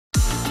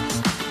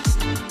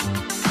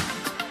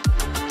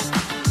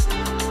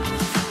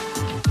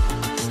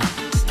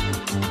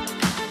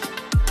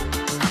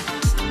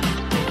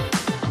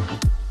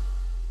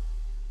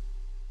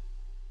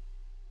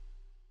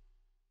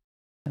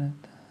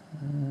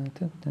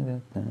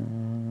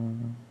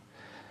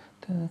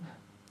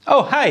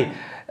Oh, hi!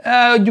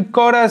 You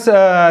caught us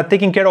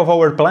taking care of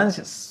our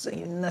plants.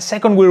 In a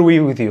second we'll be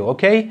with you,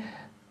 okay?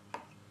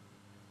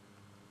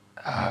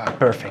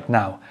 Perfect,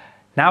 now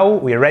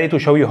we're ready to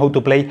show you how to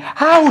play.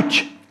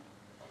 Ouch!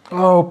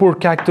 Oh, poor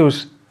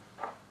Cactus.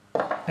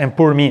 And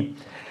poor me.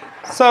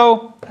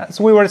 So, as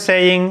we were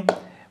saying,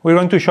 we're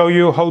going to show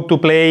you how to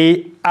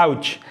play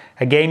Ouch,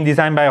 a game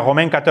designed by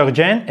Romain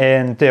Catergen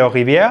and Theo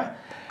Rivière,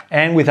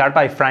 and with art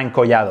by Frank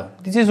Collado.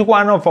 This is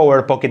one of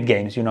our pocket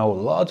games, you know,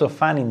 lots of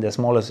fun in the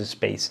smallest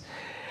space.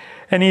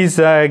 And it's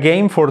a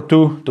game for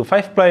 2 to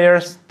 5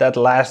 players that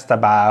lasts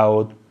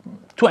about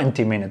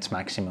 20 minutes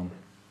maximum.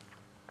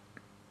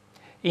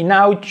 In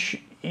Ouch,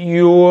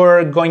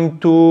 you're going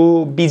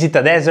to visit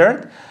a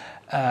desert.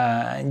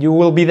 You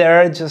will be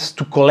there just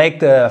to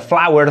collect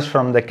flowers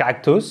from the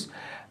cactus,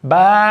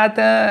 but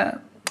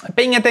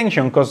paying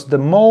attention, because the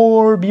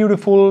more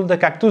beautiful the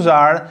cactus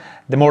are,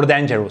 the more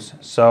dangerous.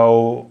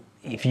 So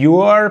if you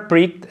are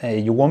pricked,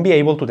 you won't be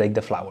able to take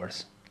the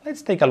flowers.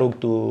 Let's take a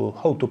look to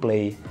how to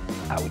play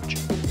Ouch.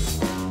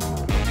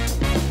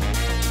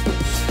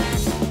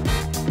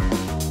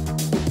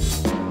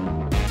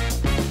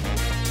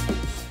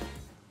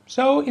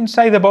 So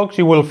inside the box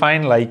you will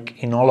find,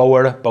 like in all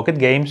our pocket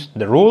games,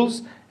 the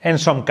rules and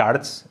some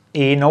cards.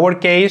 In our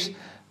case,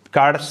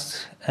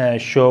 cards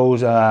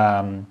shows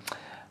a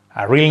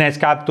real nice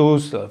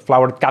cactus, a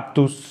flowered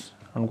cactus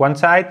on one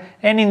side,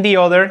 and in the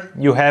other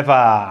you have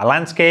a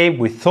landscape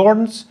with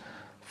thorns,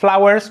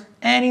 flowers,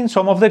 and in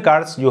some of the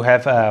cards you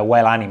have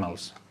wild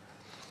animals.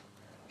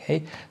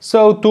 Okay.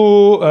 So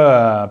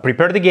to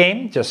prepare the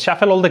game, just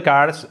shuffle all the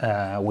cards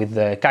with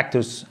the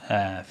cactus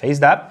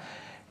faced up,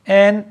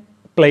 and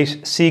place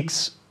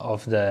 6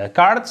 of the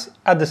cards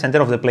at the center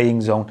of the playing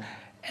zone.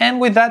 And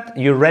with that,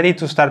 you're ready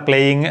to start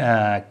playing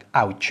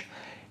Ouch.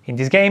 In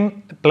this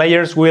game,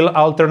 players will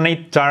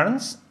alternate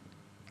turns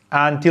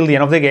until the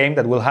end of the game.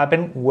 That will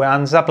happen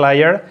once a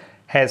player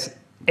has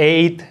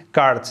 8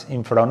 cards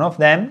in front of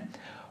them,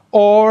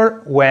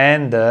 or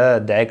when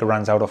the deck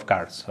runs out of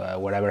cards,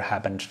 whatever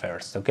happens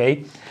first,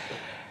 okay?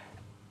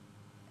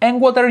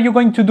 And what are you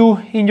going to do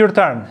in your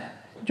turn?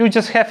 You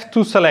just have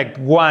to select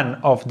one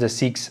of the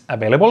 6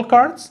 available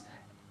cards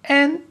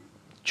and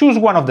choose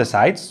one of the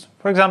sides.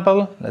 For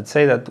example, let's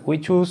say that we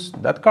choose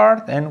that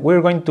card and we're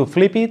going to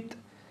flip it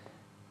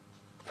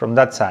from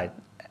that side.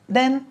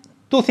 Then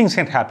 2 things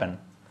can happen.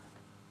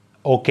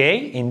 Okay,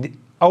 in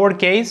our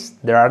case,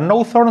 there are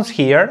no thorns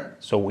here,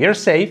 so we are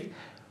safe.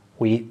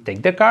 We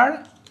take the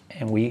card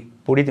and we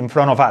put it in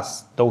front of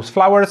us. Those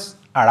flowers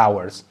are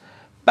ours.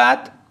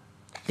 But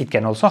it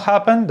can also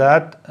happen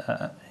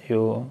that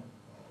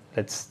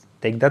let's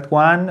take that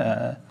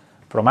one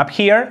from up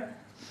here.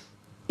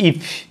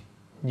 If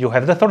you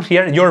have the thorns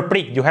here, you're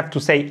pricked. You have to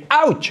say,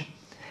 ouch!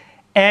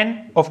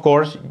 And, of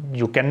course,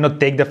 you cannot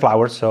take the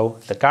flowers, so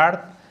the card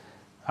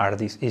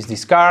is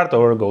discarded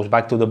or goes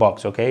back to the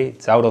box, okay?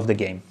 It's out of the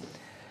game.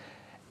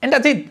 And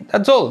that's it.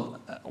 That's all.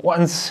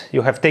 Once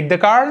you have taken the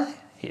card,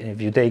 if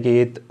you take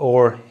it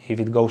or if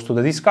it goes to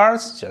the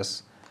discards,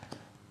 just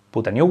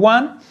put a new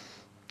one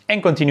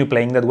and continue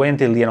playing that way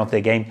until the end of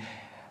the game.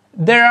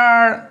 There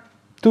are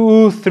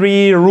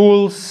 2-3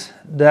 rules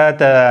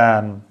that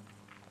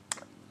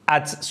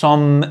adds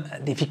some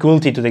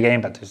difficulty to the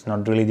game, but it's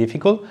not really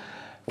difficult.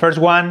 First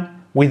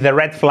one, with the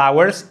red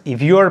flowers.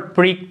 If you are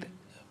pricked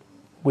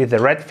with the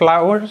red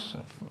flowers,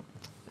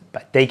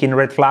 by taking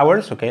red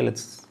flowers, okay,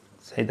 let's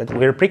say that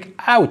we're pricked,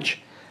 ouch!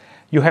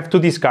 You have to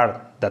discard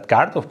that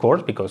card, of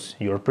course, because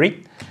you're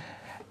pricked.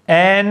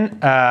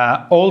 And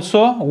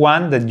also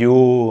one that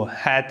you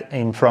had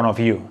in front of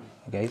you.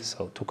 Okay,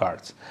 so 2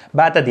 cards.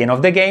 But at the end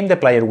of the game, the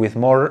player with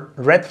more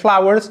red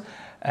flowers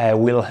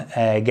will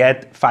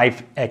get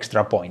 5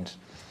 extra points.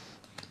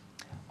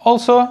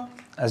 Also,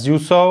 as you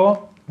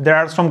saw, there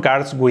are some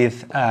cards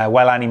with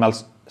wild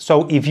animals.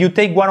 So if you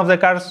take one of the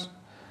cards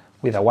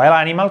with a wild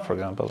animal, for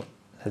example,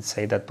 let's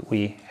say that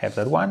we have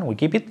that one, we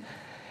keep it,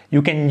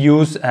 you can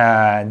use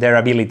their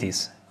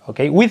abilities.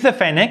 Okay, with the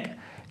Fennec,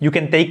 you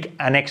can take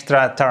an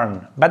extra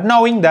turn, but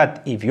knowing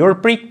that if you're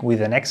pricked with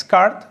the next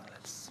card,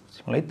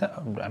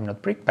 I'm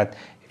not pricked, but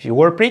if you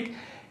were pricked,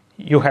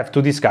 you have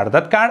to discard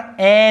that card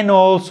and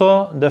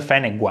also the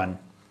Fennec one.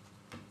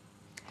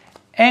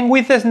 And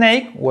with the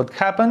snake, what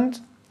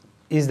happens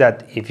is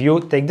that if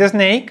you take the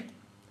snake,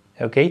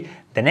 okay,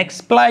 the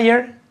next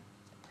player,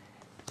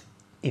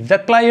 if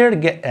that player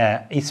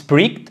is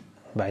pricked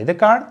by the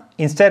card,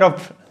 instead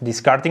of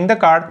discarding the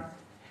card,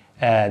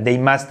 they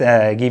must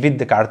give it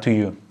the card to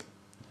you.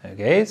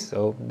 Okay,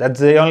 so that's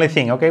the only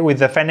thing. Okay, with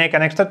the Fennec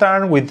an extra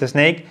turn, with the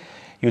snake,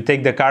 you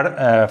take the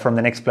card from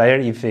the next player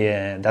if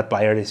that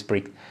player is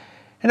pricked.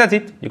 And that's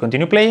it. You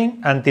continue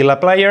playing until a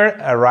player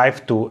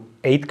arrives to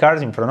 8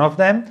 cards in front of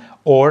them,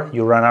 or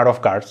you run out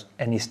of cards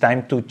and it's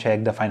time to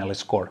check the final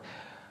score.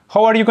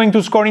 How are you going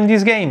to score in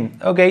this game?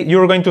 Okay,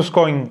 you're going to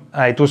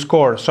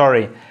score,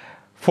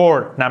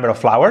 4 number of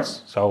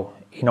flowers. So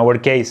in our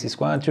case, it's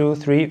 1, 2,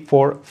 3,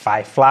 4,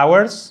 5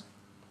 flowers.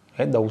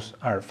 Okay, those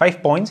are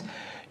 5 points.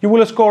 You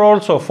will score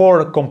also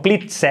 4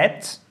 complete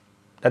sets.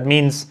 That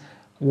means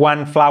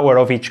 1 flower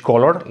of each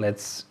color.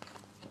 Let's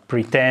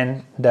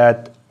pretend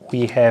that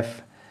we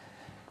have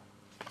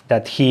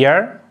that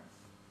here.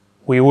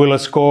 We will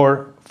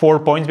score 4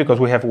 points because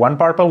we have 1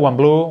 purple, 1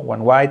 blue,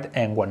 1 white,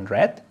 and 1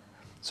 red.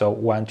 So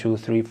 1, 2,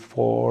 3,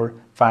 4,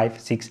 5,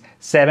 6,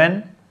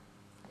 7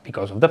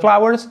 because of the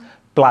flowers,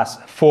 plus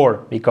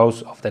 4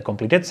 because of the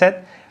completed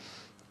set.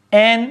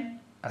 And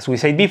as we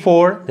said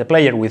before, the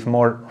player with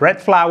more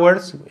red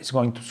flowers is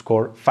going to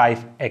score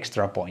 5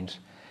 extra points.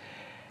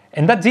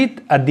 And that's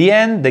it. At the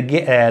end,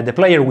 the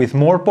player with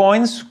more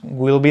points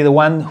will be the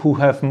one who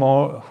have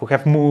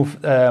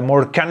moved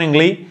more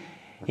cunningly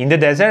in the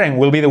desert and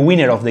will be the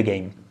winner of the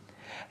game.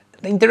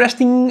 The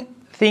interesting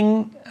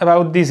thing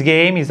about this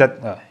game is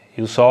that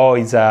you saw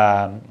it's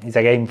a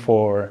game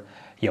for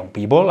young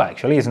people.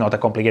 Actually, it's not a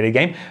complicated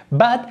game,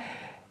 but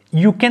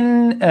you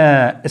can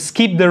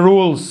skip the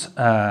rules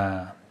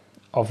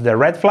of the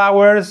red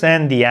flowers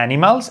and the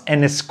animals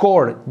and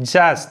score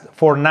just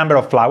for number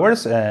of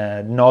flowers,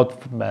 not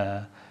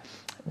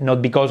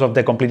because of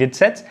the completed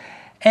sets.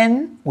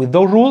 And with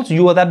those rules,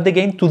 you adapt the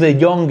game to the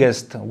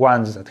youngest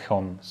ones at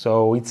home.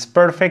 So it's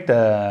perfect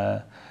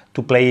to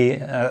play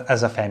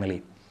as a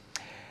family.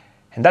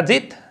 And that's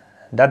it.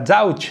 That's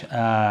Ouch.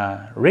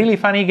 Really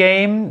funny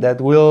game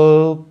that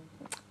will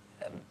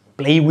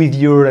play with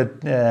your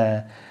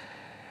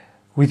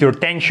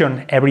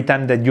tension every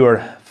time that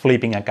you're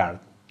flipping a card.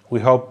 We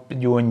hope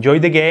you enjoy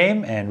the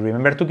game and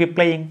remember to keep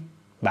playing.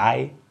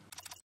 Bye!